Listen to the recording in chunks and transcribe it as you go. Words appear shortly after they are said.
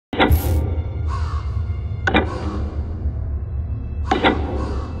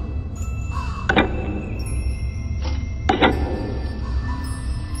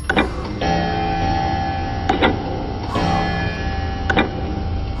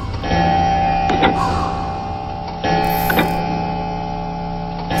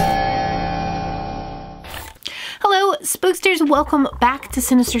Spooksters, welcome back to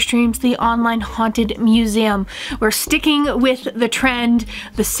Sinister Streams, the online haunted museum. We're sticking with the trend,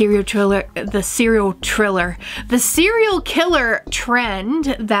 the serial killer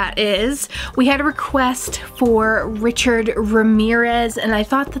trend, that is. We had a request for Richard Ramirez, and I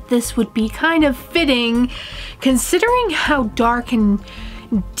thought that this would be kind of fitting considering how dark and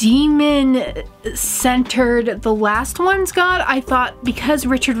demon-centered the last ones got. I thought because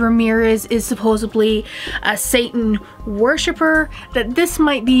Richard Ramirez is supposedly a Satan worshiper that this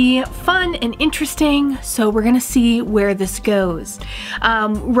might be fun and interesting, so we're gonna see where this goes.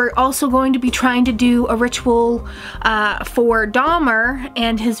 We're also going to be trying to do a ritual for Dahmer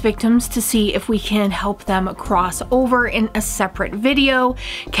and his victims to see if we can help them cross over in a separate video.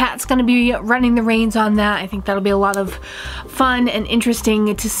 Kat's gonna be running the reins on that. I think that'll be a lot of fun and interesting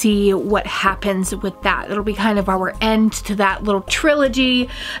to see what happens with that. It'll be kind of our end to that little trilogy.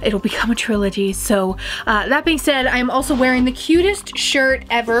 It'll become a trilogy. So that being said, I'm also wearing the cutest shirt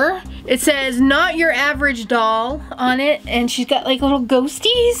ever. It says "Not Your Average Doll" on it, and she's got like little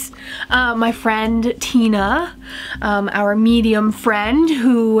ghosties. My friend Tina, our medium friend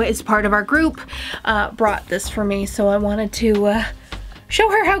who is part of our group, brought this for me, so I wanted to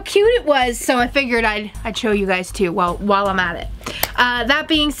show her how cute it was, so I figured I'd show you guys too while I'm at it. That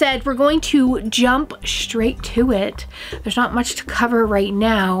being said, we're going to jump straight to it. There's not much to cover right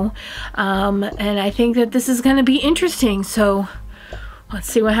now, and I think that this is gonna be interesting, so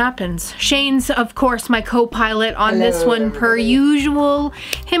let's see what happens. Shane's, of course, my co-pilot on this one per usual.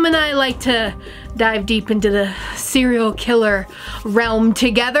 Him and I like to dive deep into the serial killer realm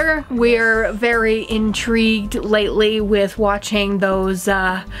together. We're very intrigued lately with watching those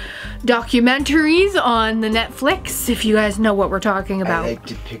documentaries on the Netflix, if you guys know what we're talking about. I like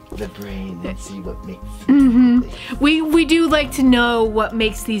to pick the brain and see what makes We do like to know what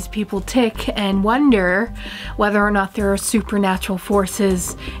makes these people tick and wonder whether or not there are supernatural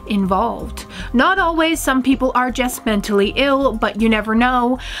forces involved. Not always. Some people are just mentally ill, but you never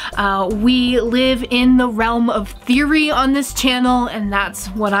know. We live in the realm of theory on this channel, and that's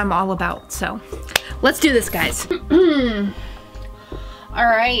what I'm all about. So let's do this, guys.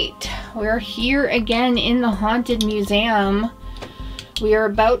 Alright, we're here again in the Haunted Museum. We are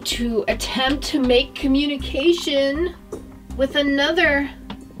about to attempt to make communication with another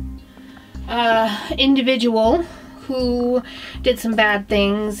individual who did some bad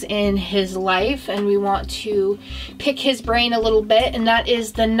things in his life, and we want to pick his brain a little bit, and that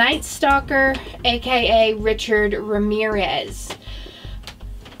is the Night Stalker, aka Richard Ramirez.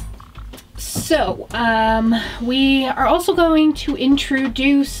 So, we are also going to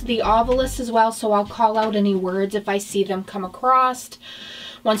introduce the obelisk as well, so I'll call out any words if I see them come across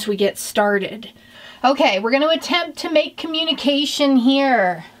once we get started. Okay, we're going to attempt to make communication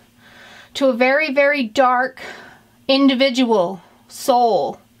here to a very, very dark individual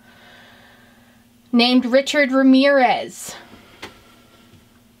soul named Richard Ramirez.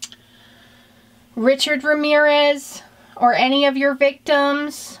 Richard Ramirez, or any of your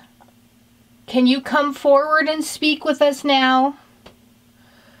victims, can you come forward and speak with us now?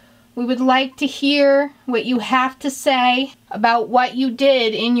 We would like to hear what you have to say about what you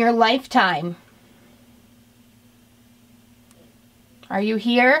did in your lifetime. Are you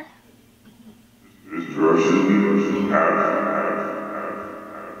here?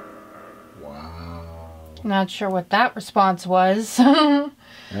 Wow. Not sure what that response was.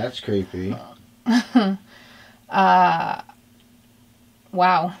 That's creepy.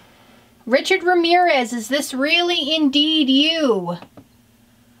 Wow. Richard Ramirez, is this really indeed you?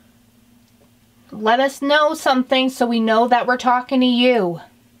 Let us know something so we know that we're talking to you.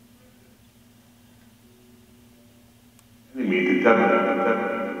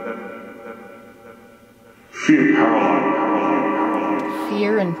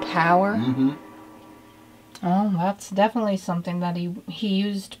 Fear and power? Mm-hmm. Oh, that's definitely something that he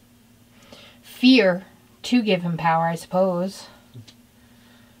used fear to give him power, I suppose.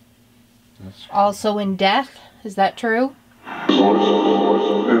 Also in death, is that true?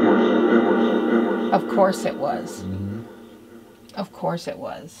 Of course it was. Mm-hmm. Of course it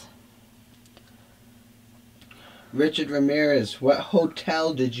was. Richard Ramirez, what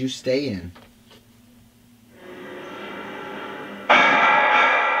hotel did you stay in?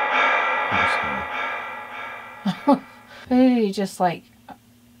 Did he just like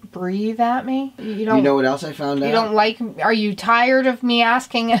breathe at me? You don't. You know what else I found out? You don't like. Are you tired of me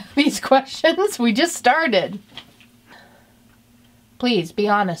asking these questions? We just started. Please be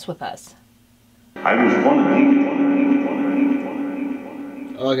honest with us. I was wondering.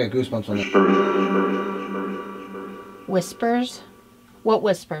 Oh, I got goosebumps on that. Whispers? What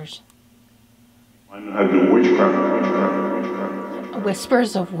whispers? I do witchcraft.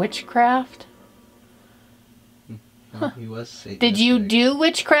 Whispers of witchcraft? No, he was Satan. Did you do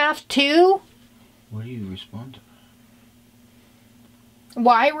witchcraft too? What do you respond to?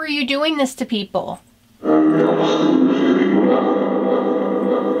 Why were you doing this to people?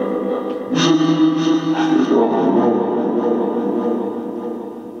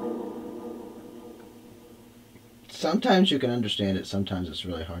 Sometimes you can understand it, sometimes it's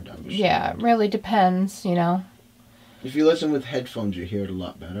really hard to understand. Yeah, it really depends, you know. If you listen with headphones, you hear it a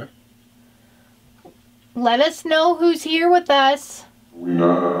lot better. Let us know who's here with us. We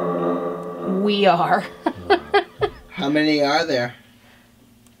are. How many are there?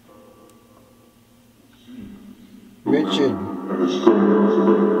 Richard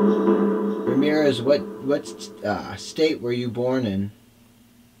Ramirez, what state were you born in?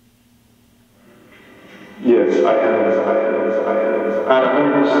 Yes, I am.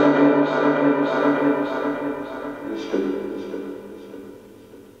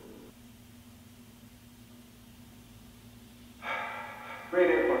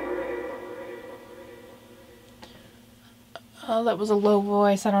 Oh, that was a low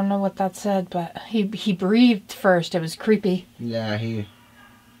voice. I don't know what that said, but he breathed first. It was creepy. Yeah, maybe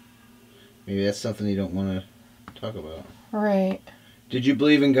that's something you don't want to talk about. Right. Did you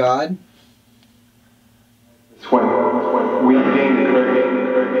believe in God? It's when we gain the courage.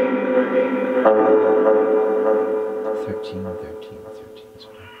 13.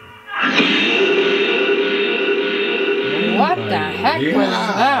 What the heck was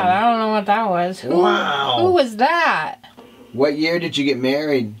that? I don't know what that was. Wow. Who was that? What year did you get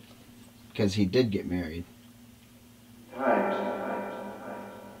married? Because he did get married.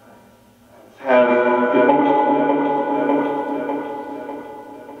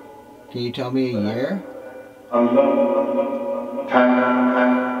 Can you tell me a year?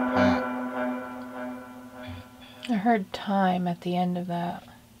 Pat. I heard time at the end of that.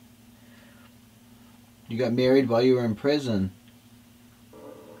 You got married while you were in prison.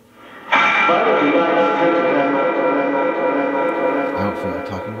 I don't feel like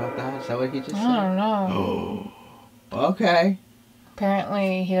talking about that. Is that what he just said? I don't know. Oh. Okay.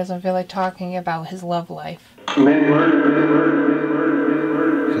 Apparently, he doesn't feel like talking about his love life. Something murder.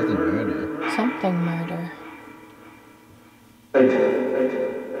 Something murder.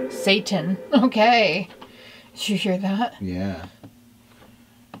 Satan. Okay. Did you hear that? Yeah.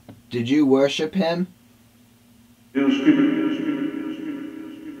 Did you worship him? People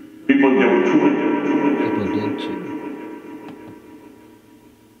did too.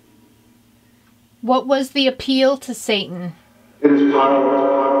 What was the appeal to Satan? It is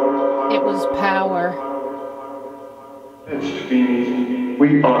power. It was power. It's fiends.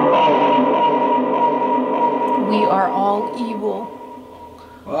 We are all. We are all evil.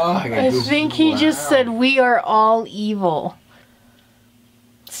 Oh, I think he just said we are all evil.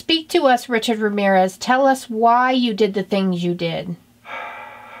 Speak to us, Richard Ramirez. Tell us why you did the things you did.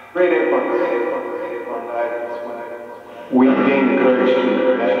 We gained the courage to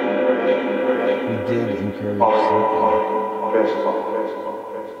We did encourage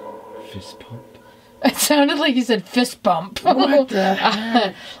fist pump. It sounded like you said fist bump. What the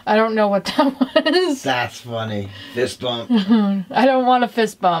heck? I don't know what that was. That's funny. Fist bump. I don't want a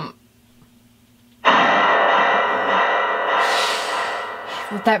fist bump.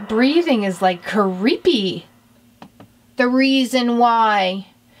 That breathing is like creepy. The reason why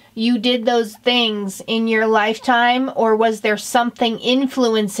you did those things in your lifetime, or was there something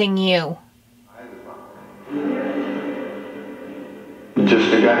influencing you?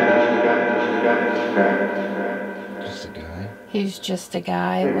 Just a guy. Just a guy. He's just a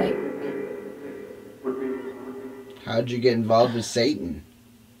guy, like... How'd you get involved with Satan?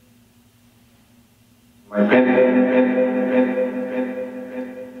 My pen.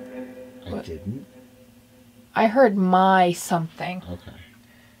 I didn't. I heard my something. Okay.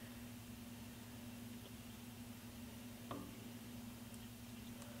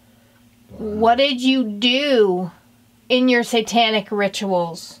 What did you do in your satanic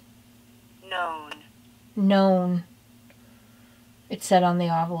rituals? Known. It said on the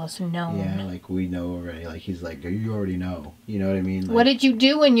obelisk, known. Yeah, like we know already. Like he's like, you already know. You know what I mean? Like, What did you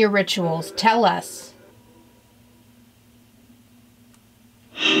do in your rituals? Tell us.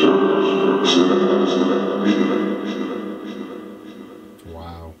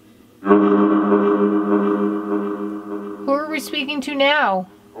 wow. Who are we speaking to now?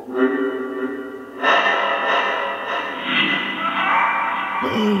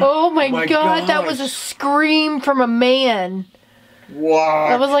 Oh my god, that was a scream from a man. What?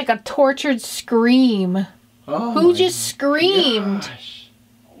 That was like a tortured scream. Oh Who just screamed? gosh.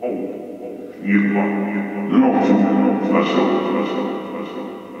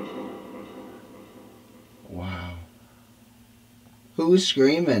 Wow. Who's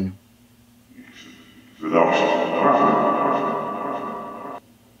screaming?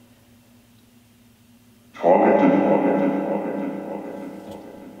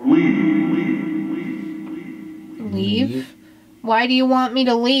 Leave? Why do you want me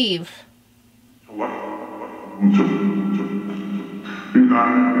to leave?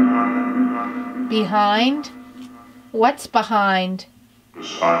 Behind? What's behind?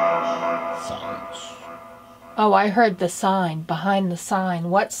 Silence. Oh, I heard the sign. Behind the sign.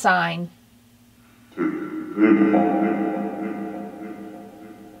 What sign?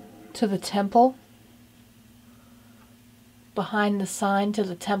 To the temple? Behind the sign to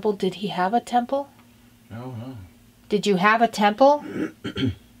the temple. Did he have a temple? No. Did you have a temple?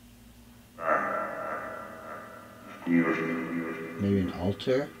 Maybe an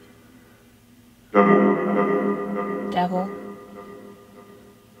altar? Devil.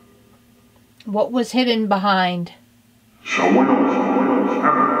 What was hidden behind?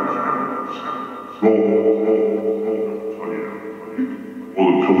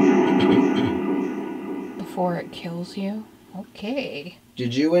 Before it kills you? Okay.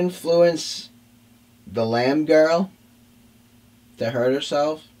 Did you influence the lamb girl to hurt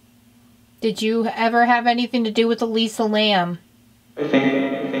herself? Did you ever have anything to do with Elisa Lamb?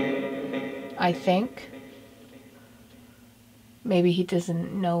 I think. Maybe he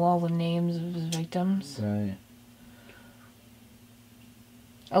doesn't know all the names of his victims. Right.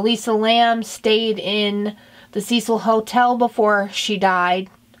 Elisa Lamb stayed in the Cecil Hotel before she died,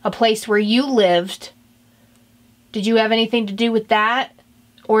 a place where you lived. Did you have anything to do with that?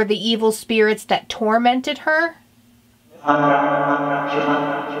 Or the evil spirits that tormented her?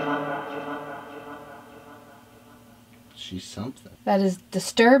 She's something. That is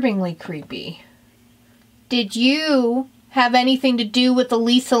disturbingly creepy. Did you have anything to do with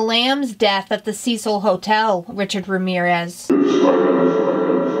Elisa Lamb's death at the Cecil Hotel, Richard Ramirez?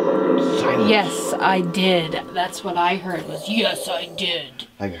 Yes, I did. That's what I heard was, yes, I did.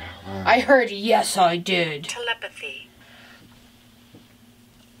 I heard, yes, I did. Telepathy.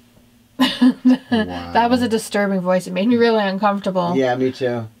 Wow. That was a disturbing voice. It made me really uncomfortable. Yeah, me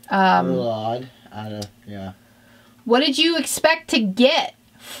too. A little odd. Yeah. What did you expect to get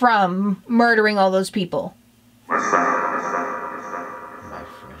from murdering all those people? My friend.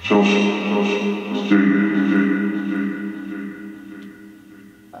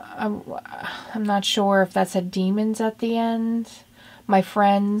 I'm not sure if that said demons at the end. My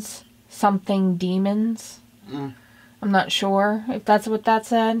friends, something demons. I'm not sure if that's what that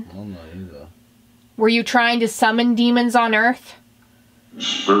said. I don't know either. Were you trying to summon demons on Earth?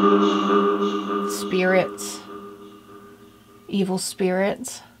 Spirits. Evil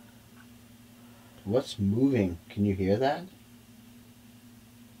spirits. What's moving? Can you hear that?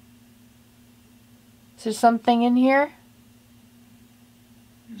 Is there something in here?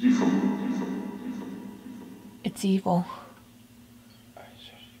 It's evil.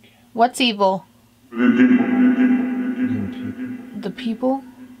 What's evil? The people?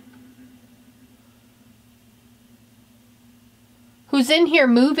 Who's in here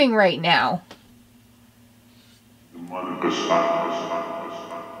moving right now?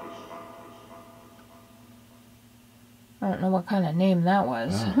 I don't know what kind of name that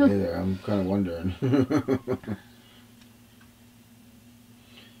was. I don't either. I'm kind of wondering.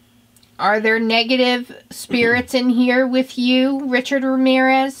 Are there negative spirits in here with you, Richard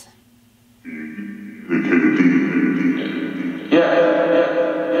Ramirez? Yeah.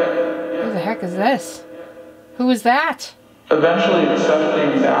 Who the heck is this? Who is that? Eventually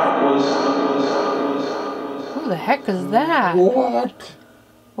accepting that was Who the heck is that? What?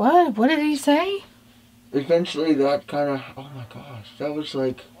 What? What did he say? Eventually that kind of... Oh my gosh. That was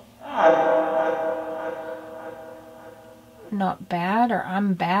like... Not bad or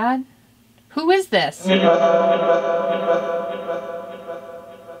I'm bad? Who is this?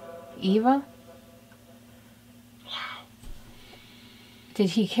 Eva? Wow. Did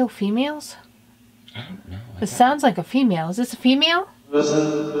he kill females? I don't know. This sounds like a female. Is this a female? This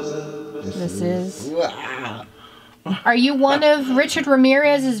is. Wow. Are you one of Richard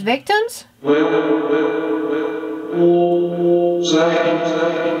Ramirez's victims?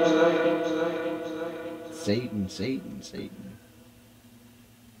 Satan.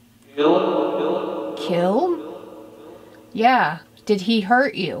 Killed? Yeah. Did he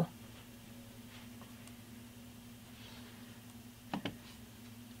hurt you?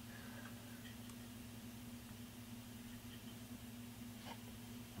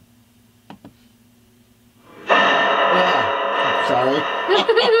 Yeah. Sorry.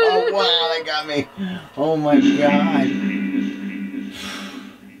 Oh, wow, that got me. Oh, my God.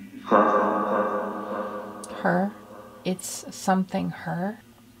 Her? It's something her?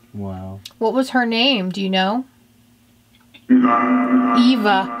 Wow. What was her name? Do you know?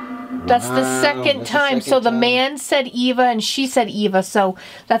 Eva. That's the second time. So the man said Eva and she said Eva. So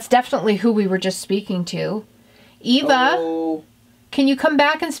that's definitely who we were just speaking to. Eva, can you come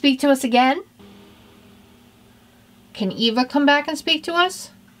back and speak to us again? Can Eva come back and speak to us?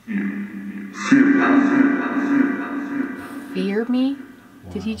 Fear me?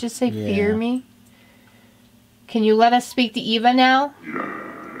 Did he just say fear me? Can you let us speak to Eva now?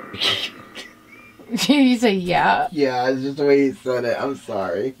 Did he say yeah? Yeah, it's just the way he said it. I'm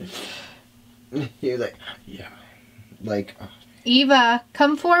sorry. He was like, yeah. Like, Eva,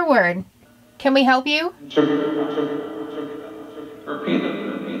 come forward. Can we help you?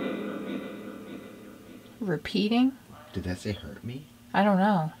 Repeating? did that say hurt me? I don't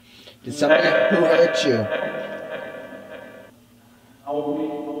know. Did somebody who hurt you?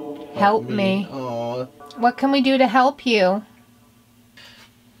 Help me. Oh. What can we do to help you?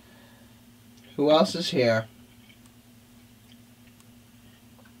 Who else is here?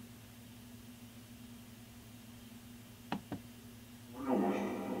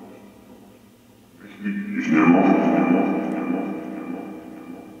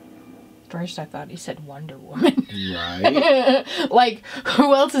 First I thought he said Wonder Woman. Right. Like,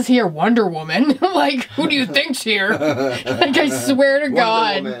 who else is here? Wonder Woman? Like, who do you think's here? Like, I swear to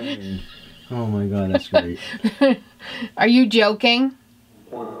God. Woman. Oh my God, that's great. Are you joking?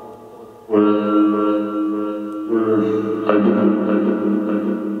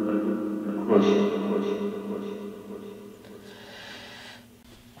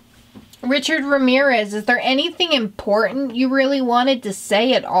 Richard Ramirez, is there anything important you really wanted to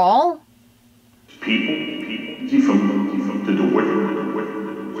say at all?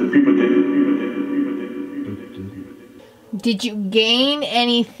 Did you gain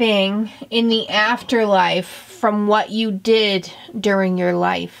anything in the afterlife from what you did during your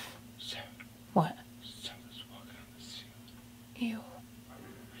life? What? Ew.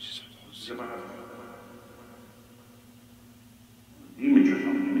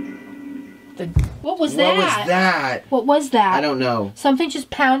 What was that? What was that? What was that? I don't know. Something just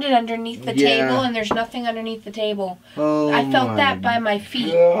pounded underneath the table, and there's nothing underneath the table. Oh, I felt that by my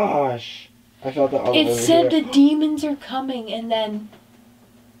feet. Gosh. I felt that all It over said here. the demons are coming, and then...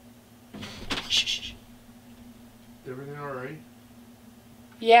 Shh. Everything alright?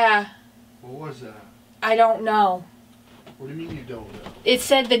 Yeah. What was that? I don't know. What do you mean you don't know? It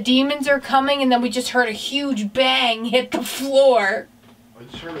said the demons are coming, and then we just heard a huge bang hit the floor. I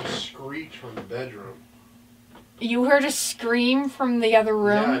just heard a screech from the bedroom. You heard a scream from the other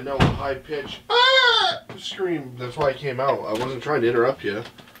room? Yeah, I know, a high pitch scream. That's why I came out. I wasn't trying to interrupt you.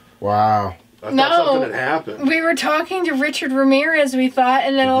 Wow. I thought something had happened. We were talking to Richard Ramirez, we thought,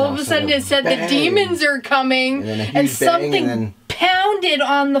 and then all of a sudden it said the demons are coming, and something pounded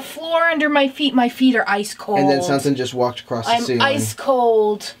on the floor under my feet. My feet are ice cold. And then something just walked across the ceiling. I'm ice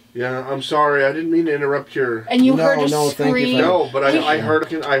cold. Yeah, I'm sorry. I didn't mean to interrupt your... And you heard a scream. No, but I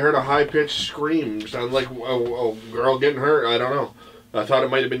heard a high-pitched scream. Sounded like a girl getting hurt. I don't know. I thought it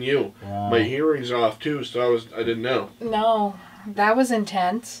might have been you. Wow. My hearing's off, too, so I didn't know. No. That was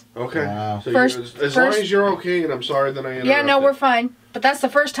intense. Okay. Wow. So as long as you're okay, and I'm sorry that I interrupted. Yeah, no, we're fine. But that's the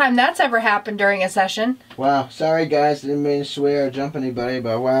first time that's ever happened during a session. Wow. Sorry, guys. Didn't mean to swear or jump anybody,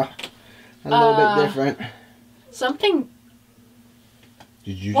 but wow. A little bit different. Something...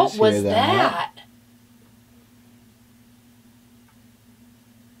 Did you just hear that? What was that?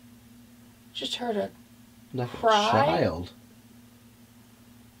 Just heard a cry. A child.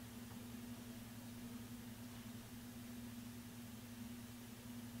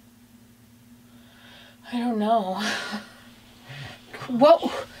 I don't know.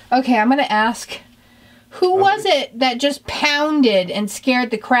 What? Okay, I'm gonna ask. Who was it that just pounded and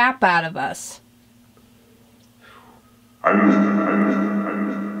scared the crap out of us?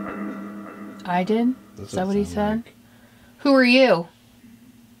 I did? Is that what he said? Like? Who are you?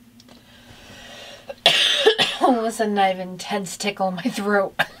 All of a sudden I have an intense tickle in my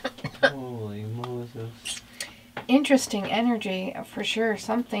throat. Holy Moses. Interesting energy, for sure.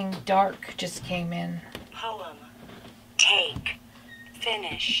 Something dark just came in. Poem. Take.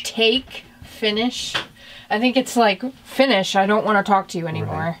 Finish. Take. Finish. I think it's like, finish. I don't want to talk to you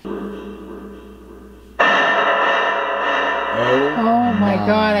anymore. Oh my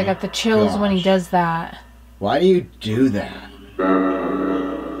god, I got the chills when he does that. Why do you do that?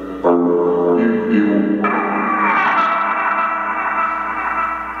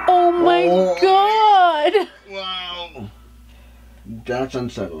 Oh my god! Wow. That's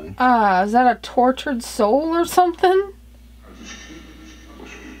unsettling. Is that a tortured soul or something?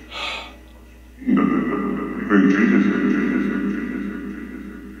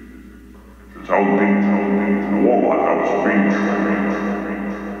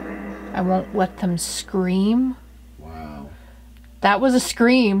 I won't let them scream. Wow. That was a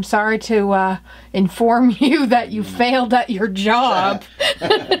scream. Sorry to inform you that you failed at your job.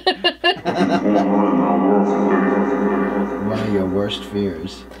 One of your worst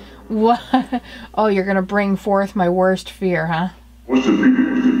fears. What? Oh, you're gonna bring forth my worst fear, huh?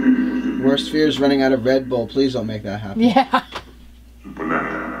 Worst fear is running out of Red Bull. Please don't make that happen. Yeah.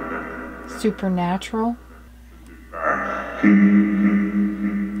 Supernatural?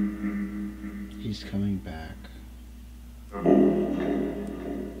 He's coming back.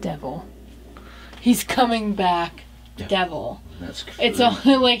 Devil. He's coming back. Devil. That's crazy. It's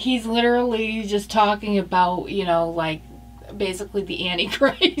only like he's literally just talking about, you know, like basically the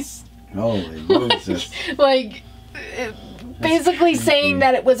Antichrist. Holy Moses. Like basically saying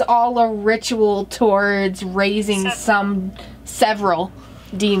that it was all a ritual towards raising several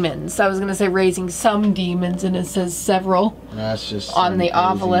demons. I was going to say raising some demons, and it says several. That's just on the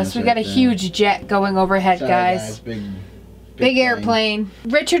obelisk. We got a huge jet going overhead, guys. Big airplane.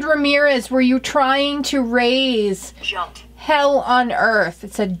 Richard Ramirez, were you trying to raise hell on earth?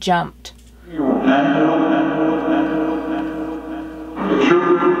 It said jumped.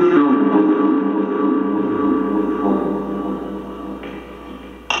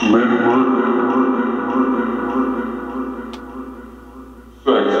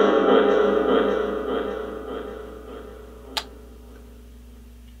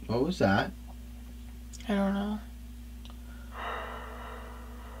 What was that? I don't know.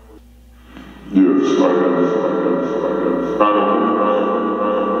 Yes, I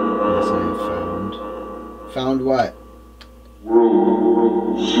Yes, I have found. Found what?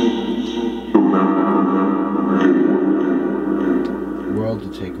 World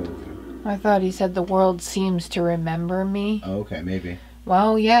to take over. I thought he said the world seems to remember me. Oh, okay, maybe.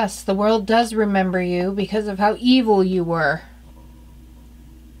 Well, yes, the world does remember you because of how evil you were.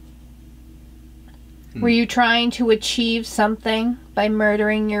 Were you trying to achieve something by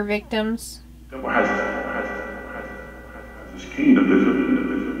murdering your victims?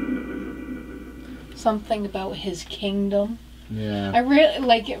 Something about his kingdom? Yeah. I really,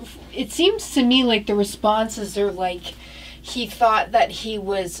 like, it seems to me like the responses are like he thought that he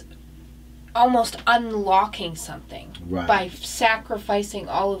was almost unlocking something by sacrificing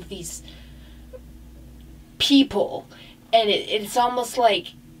all of these people. And it's almost like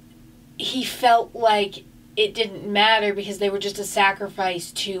he felt like it didn't matter because they were just a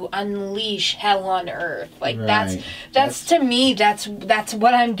sacrifice to unleash hell on earth. Like that's to me that's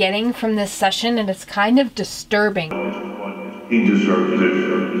what I'm getting from this session, and it's kind of disturbing. He deserved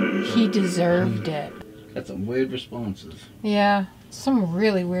it. He deserved it. Got some weird responses. Yeah, some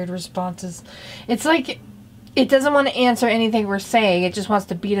really weird responses. It's like it doesn't want to answer anything we're saying. It just wants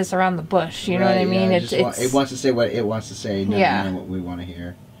to beat us around the bush. You know what I mean? It wants to say what it wants to say, not what we want to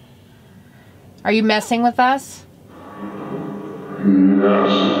hear. Are you messing with us? Wow.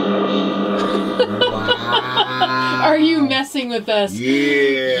 Are you messing with us?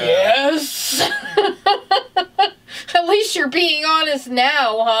 Yeah. Yes. At least you're being honest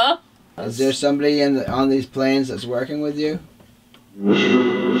now, huh? Is there somebody on these planes that's working with you?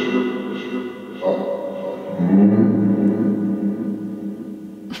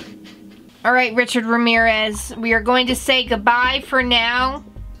 All right, Richard Ramirez, we are going to say goodbye for now.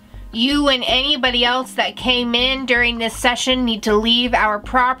 You and anybody else that came in during this session need to leave our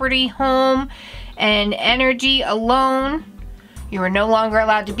property, home, and energy alone. You are no longer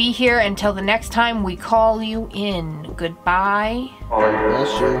allowed to be here until the next time we call you in. Goodbye.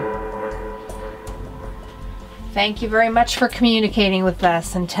 Bless you. Thank you very much for communicating with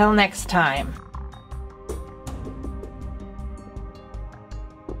us. Until next time.